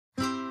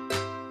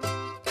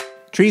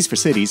Trees for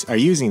Cities are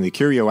using the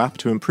Curio app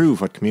to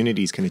improve what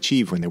communities can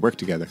achieve when they work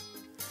together.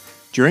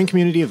 During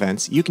community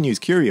events, you can use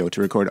Curio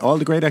to record all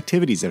the great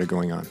activities that are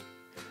going on.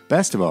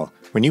 Best of all,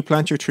 when you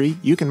plant your tree,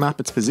 you can map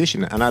its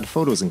position and add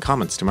photos and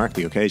comments to mark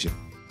the occasion.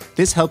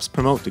 This helps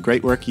promote the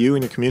great work you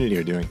and your community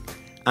are doing,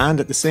 and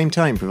at the same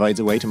time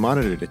provides a way to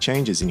monitor the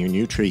changes in your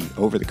new tree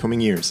over the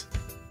coming years.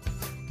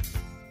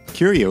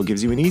 Curio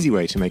gives you an easy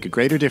way to make a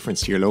greater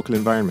difference to your local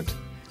environment,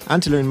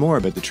 and to learn more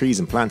about the trees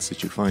and plants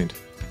that you find.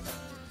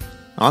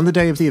 On the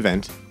day of the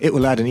event, it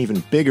will add an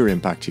even bigger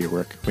impact to your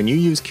work when you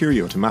use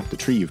Curio to map the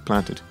tree you've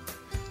planted.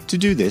 To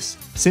do this,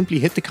 simply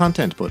hit the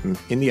Content button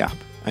in the app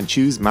and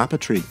choose Map a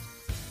Tree.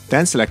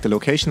 Then select the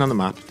location on the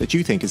map that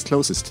you think is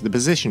closest to the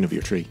position of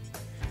your tree.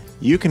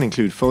 You can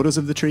include photos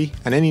of the tree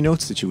and any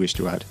notes that you wish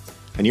to add,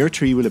 and your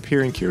tree will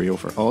appear in Curio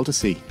for all to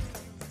see.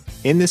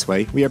 In this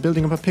way, we are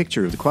building up a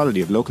picture of the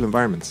quality of local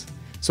environments,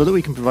 so that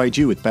we can provide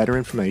you with better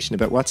information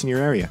about what's in your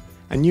area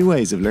and new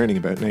ways of learning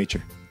about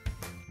nature.